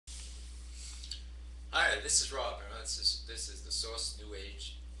This is Rob, and this is the Source New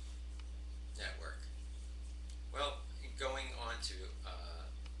Age Network. Well, going on to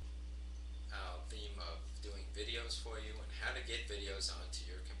our theme of doing videos for you and how to get videos onto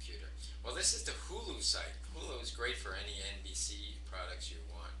your computer. Well, this is the Hulu site. Hulu is great for any NBC products you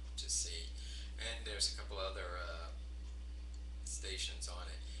want to see, and there's a couple other stations on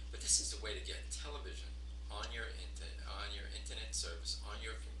it. But this is the way to get television on your internet service on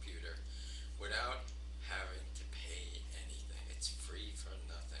your computer without having to pay anything. It's free for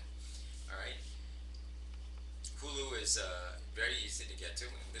nothing. All right. Hulu is very easy to get to,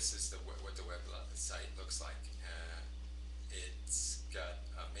 and this is what the website looks like. It's got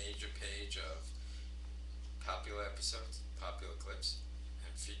a major page of popular episodes, popular clips,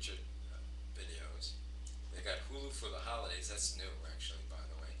 and featured videos. They got Hulu for the holidays. That's new, actually, by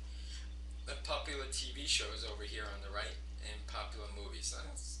the way. The popular TV shows over here on the right, and popular movies. So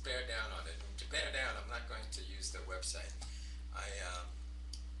let's bear down on it. And to bear down, I'm not going to use the website. I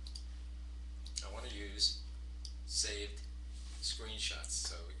want to use saved screenshots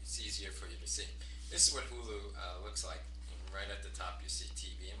so it's easier for you to see. This is what Hulu looks like. And right at the top you see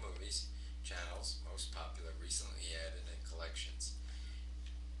TV and movies, channels, most popular, recently added, and collections.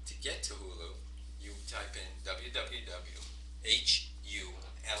 To get to Hulu, you type in www.hulu.com,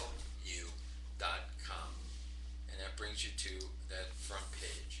 and that brings you to that front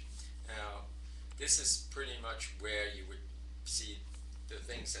page. Now, this is pretty much where you would see the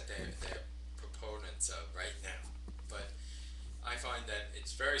things that they're proponents of right now. But I find that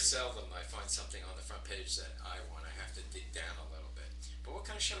it's very seldom I find something on the front page that I want to have to dig down a little bit. But what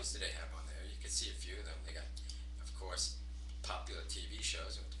kind of shows do they have on there? You can see a few of them. They got, of course, popular TV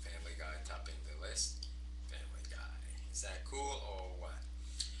shows with the Family Guy topping the list. Family Guy. Is that cool or what?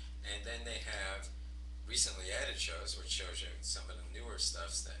 And then they have recently added shows, which shows you some of the newer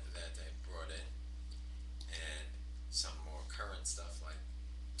stuff that they brought in, and some more current stuff like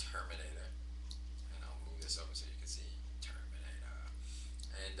Terminator. And I'll move this over so you can see Terminator.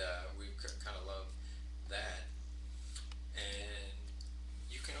 And we kind of love that. And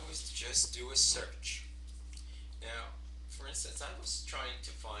you can always just do a search. Now, for instance, I was trying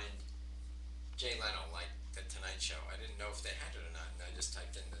to find Jay Leno, like the Tonight Show. I didn't know if they had it or not, and I just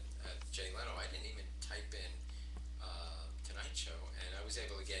typed in Jay Leno. I didn't even type in Tonight Show, and I was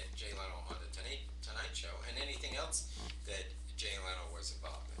able to get Jay Leno on the Tonight Show and anything else that Jay Leno was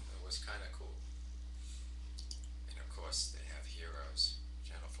involved in. It was kind of cool. And of course, they have Heroes.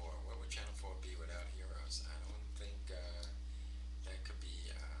 Channel 4. What would Channel 4 be without Heroes? I don't think that could be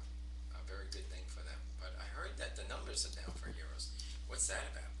a very good thing for them. But I heard that the numbers are down for Heroes. What's that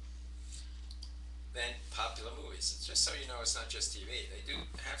about? Then popular movies. Just so you know, it's not just TV. They do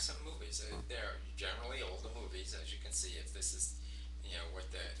have some movies. They're generally older movies, as you can see. If this is,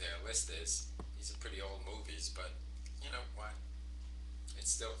 what their list is, these are pretty old movies. But you know what?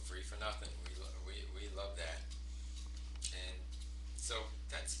 It's still free for nothing. We love that. And so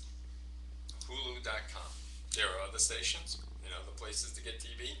that's Hulu.com. There are other stations, the places to get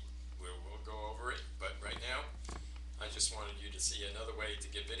TV. We'll go over it. But right now, I just wanted you to see another way to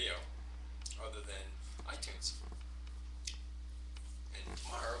get video other than iTunes. And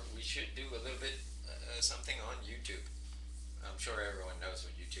tomorrow we should do a little bit something on YouTube. I'm sure everyone knows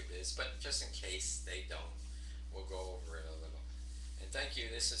what YouTube is, but just in case they don't, we'll go over it a little. And thank you.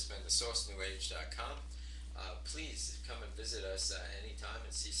 This has been the sourcenewage.com. Please come and visit us anytime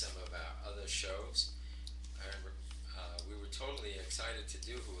and see some of our other shows. We were totally excited to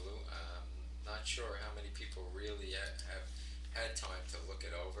do Hulu. Not sure how many people really have had time to look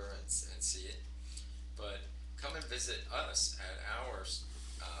it over and see it. But come and visit us at our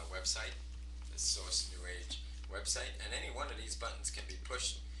website, the Source New Age website, and any one of these buttons can be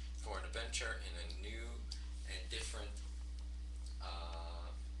pushed for an adventure in a new and different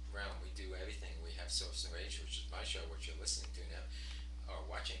realm. We do everything. We have Source New Age, which is my show, which you're listening to now, or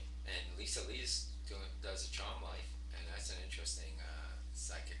watching, and Lisa Lee's does a Charm Life, and that's an interesting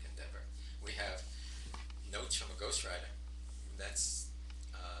psychic endeavor. We have Notes from a Ghostwriter. That's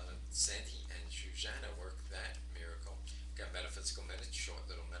Sandy and Shoshana work that miracle. Got Metaphysical Minutes, short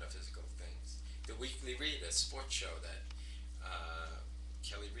little metaphysical things. The Weekly Read, a sports show that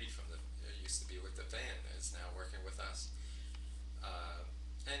Kelly Reed from the used to be with the Fan is now working with us,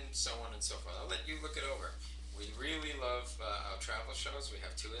 and so on and so forth. I'll let you look it over. We really love our travel shows. We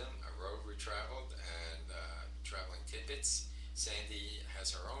have two of them: A Road We Traveled and Traveling Tidbits. Sandy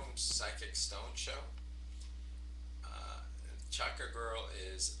has her own Psychic Stone show. Chakra Girl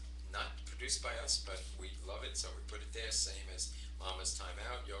is not produced by us, but we love it, so we put it there, same as Mama's Time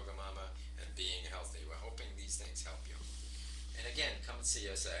Out, Yoga Mama, and Being Healthy. We're hoping these things help you. And again, come and see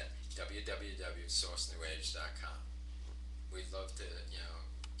us at www.sourcenewage.com. We'd love to,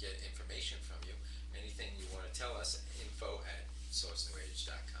 get information from you. Anything you want to tell us,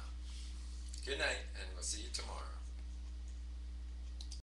 info@sourcenewage.com. Good night, and we'll see you tomorrow.